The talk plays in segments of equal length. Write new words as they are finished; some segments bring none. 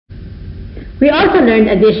We also learned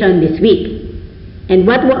addition this week. And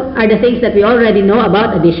what are the things that we already know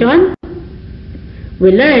about addition?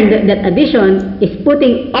 We learned that addition is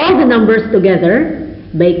putting all the numbers together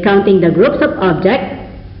by counting the groups of objects,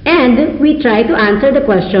 and we try to answer the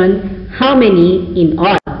question, how many in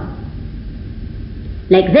all?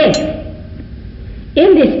 Like this.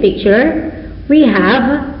 In this picture, we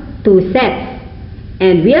have two sets,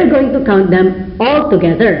 and we are going to count them all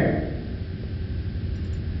together.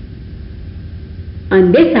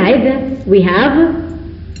 On this side, we have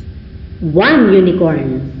one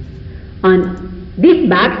unicorn. On this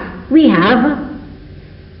box, we have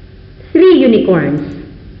 3 unicorns.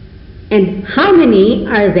 And how many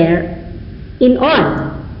are there in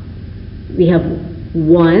all? We have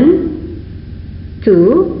 1,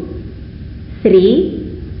 2,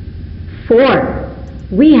 3, 4.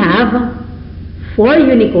 We have 4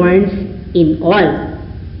 unicorns in all.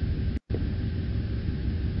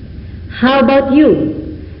 How about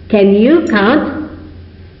you? Can you count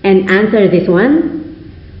and answer this one?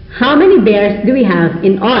 How many bears do we have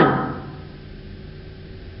in all?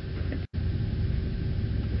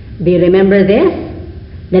 Do you remember this?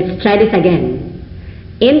 Let's try this again.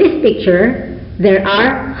 In this picture, there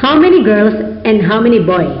are how many girls and how many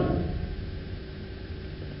boys?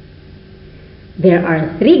 There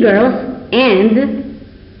are 3 girls and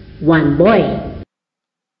 1 boy.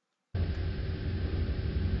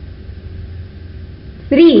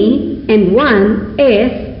 3 and 1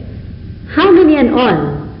 is how many in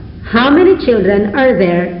all? How many children are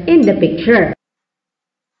there in the picture?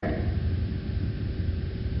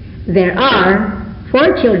 There are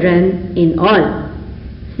 4 children in all.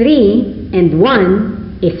 3 and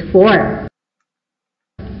 1 is 4.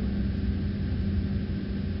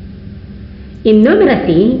 In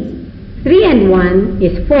numeracy, 3 and 1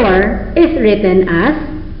 is 4 is written as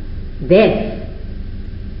this.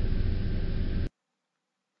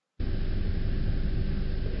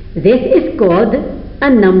 This is called a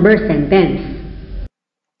number sentence.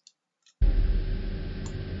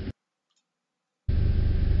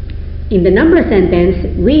 In the number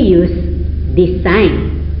sentence, we use this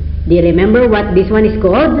sign. Do you remember what this one is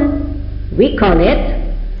called? We call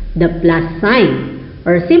it the plus sign,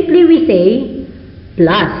 or simply we say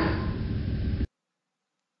plus.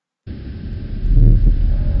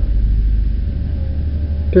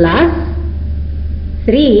 Plus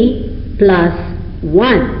 3 plus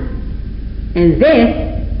 1. And this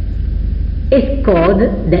is called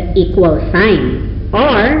the equal sign,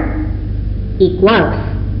 or equals.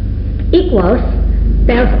 Equals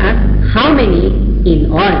tells us how many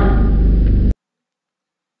in all.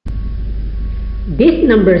 This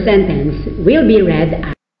number sentence will be read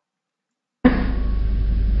as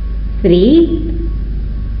 3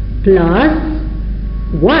 plus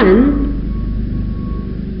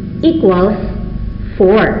 1 equals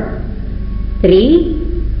 4. 3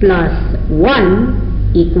 plus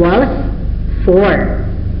 1 equals 4.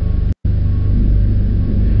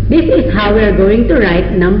 This is how we are going to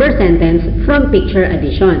write number sentence from picture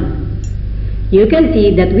addition. You can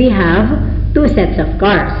see that we have 2 sets of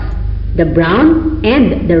cars, the brown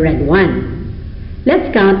and the red one.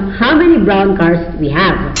 Let's count how many brown cars we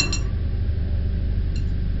have.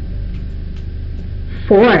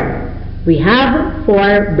 4. We have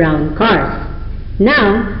 4 brown cars.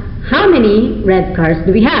 Now, how many red cars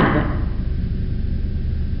do we have?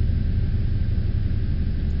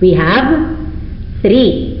 We have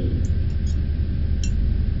 3.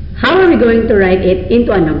 How are we going to write it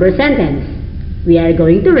into a number sentence? We are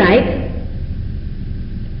going to write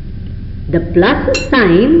the plus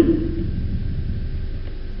sign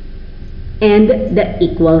and the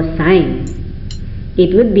equal sign.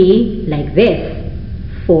 It would be like this.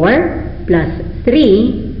 4 plus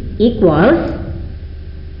 3 equals,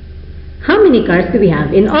 how many cars do we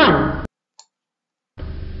have in all?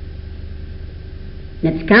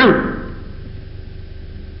 Let's count.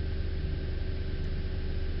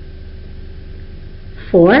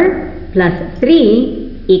 4 plus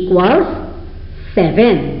 3 equals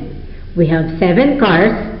 7. We have 7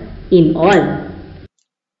 cars in all.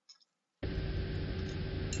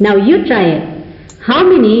 Now you try it. How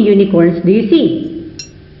many unicorns do you see?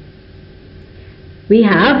 We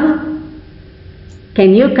have,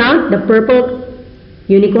 can you count the purple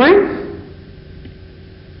unicorns?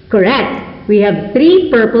 Correct. We have 3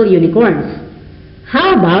 purple unicorns.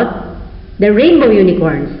 How about the rainbow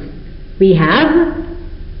unicorns? We have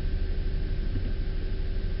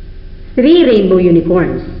 3 rainbow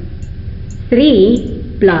unicorns.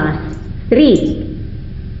 3 plus 3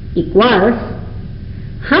 equals,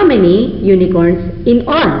 how many unicorns in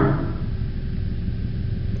all?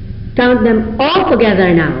 Count them all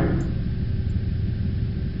together now.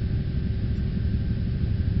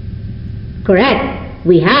 Correct.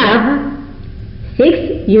 We have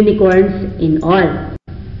 6 unicorns in all.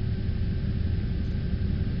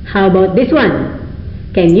 How about this one?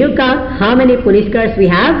 Can you count how many police cars we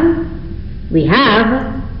have? We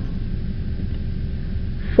have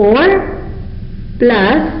 4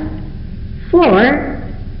 plus 4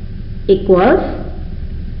 equals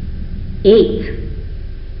 8.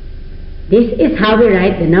 This is how we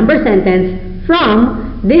write the number sentence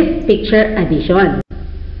from this picture addition.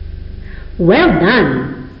 Well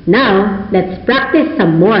done! Now, let's practice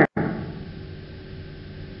some more.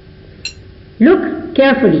 Look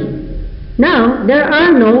carefully. Now, there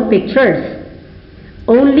are no pictures,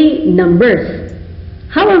 only numbers.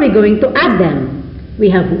 How are we going to add them? We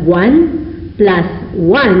have 1 plus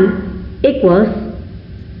 1 equals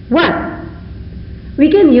what?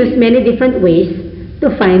 We can use many different ways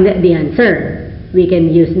to find the answer. We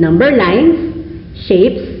can use number lines,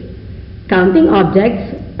 shapes, counting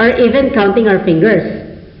objects, or even counting our fingers.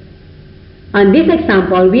 On this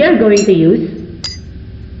example, we are going to use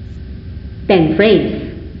 10 frames.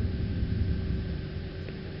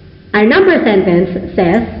 Our number sentence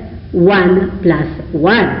says 1 plus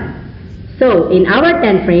 1. So, in our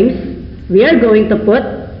 10 frames, we are going to put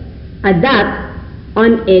a dot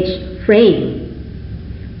on each frame.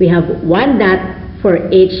 We have 1 dot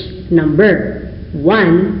for each number,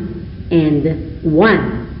 1 and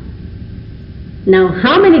 1. Now,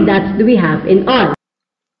 how many dots do we have in all?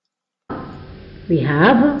 We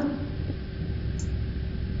have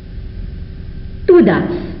 2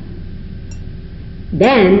 dots.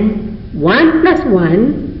 Then, 1 plus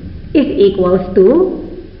 1 is equals to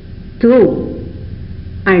 2.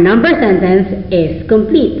 Our number sentence is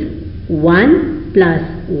complete. 1 plus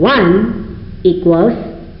 1 equals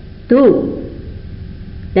 2.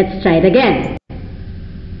 Let's try it again.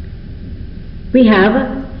 We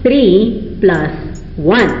have 3 plus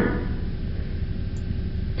 1.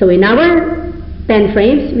 So in our 10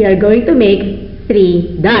 frames, we are going to make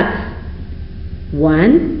 3 dots.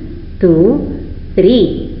 1, 2,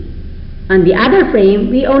 3. On the other frame,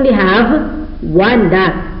 we only have 1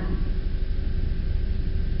 dot.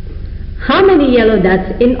 How many yellow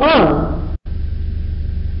dots in all?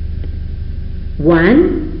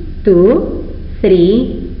 1, 2,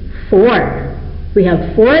 3, 4. We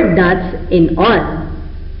have 4 dots in all.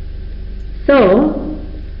 So,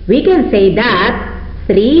 we can say that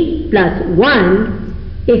 3 plus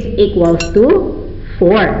 1 is equals to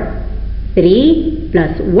 4. 3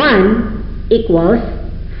 plus 1 equals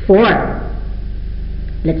 4.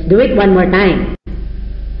 Let's do it one more time.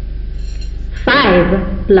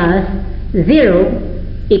 5 plus 0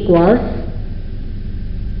 equals,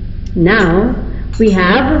 now we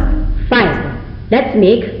have 5. Let's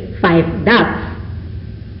make 5 dots.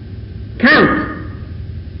 Count.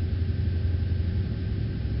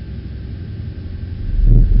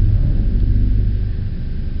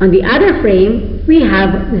 On the other frame, we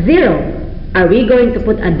have 0. Are we going to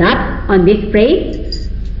put a dot on this frame?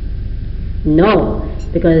 No,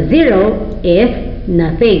 because 0 is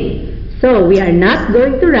nothing. So we are not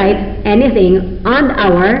going to write anything on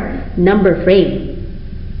our number frame.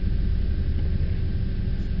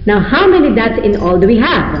 Now, how many dots in all do we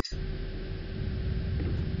have?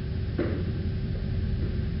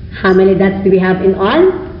 How many dots do we have in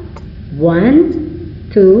all?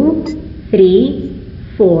 1, 2, 3,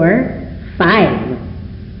 4, 5.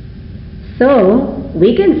 So,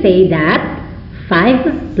 we can say that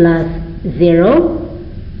 5 plus 0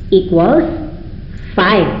 equals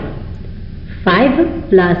 5. 5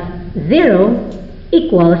 plus 0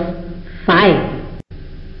 equals 5.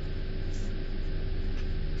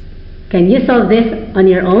 Can you solve this on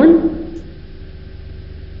your own?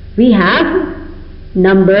 We have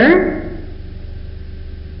number,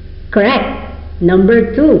 correct,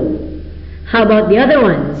 number 2. How about the other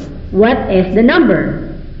one? What is the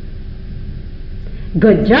number?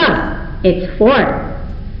 Good job! It's 4.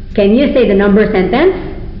 Can you say the number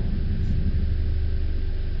sentence?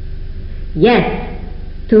 Yes,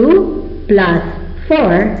 2 plus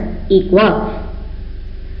 4 equals.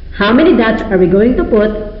 How many dots are we going to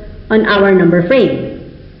put on our number frame?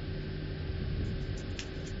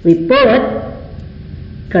 We put,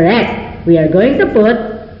 correct, we are going to put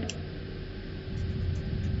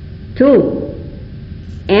 2.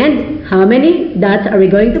 And how many dots are we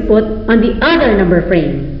going to put on the other number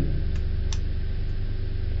frame?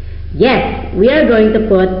 Yes, we are going to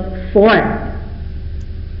put 4.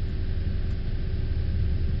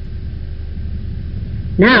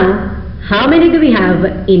 Now, how many do we have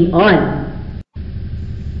in all?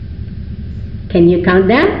 Can you count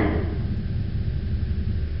them?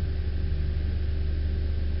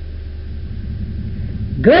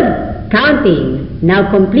 Good counting.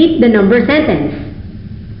 Now complete the number sentence.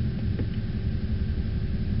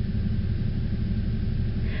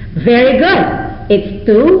 Very good. It's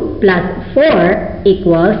 2 plus 4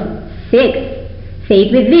 equals 6. Say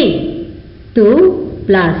it with me. 2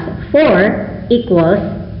 plus 4 equals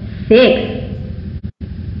 6.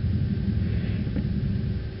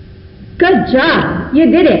 Good job!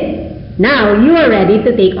 You did it! Now you are ready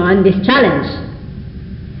to take on this challenge.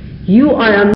 You are a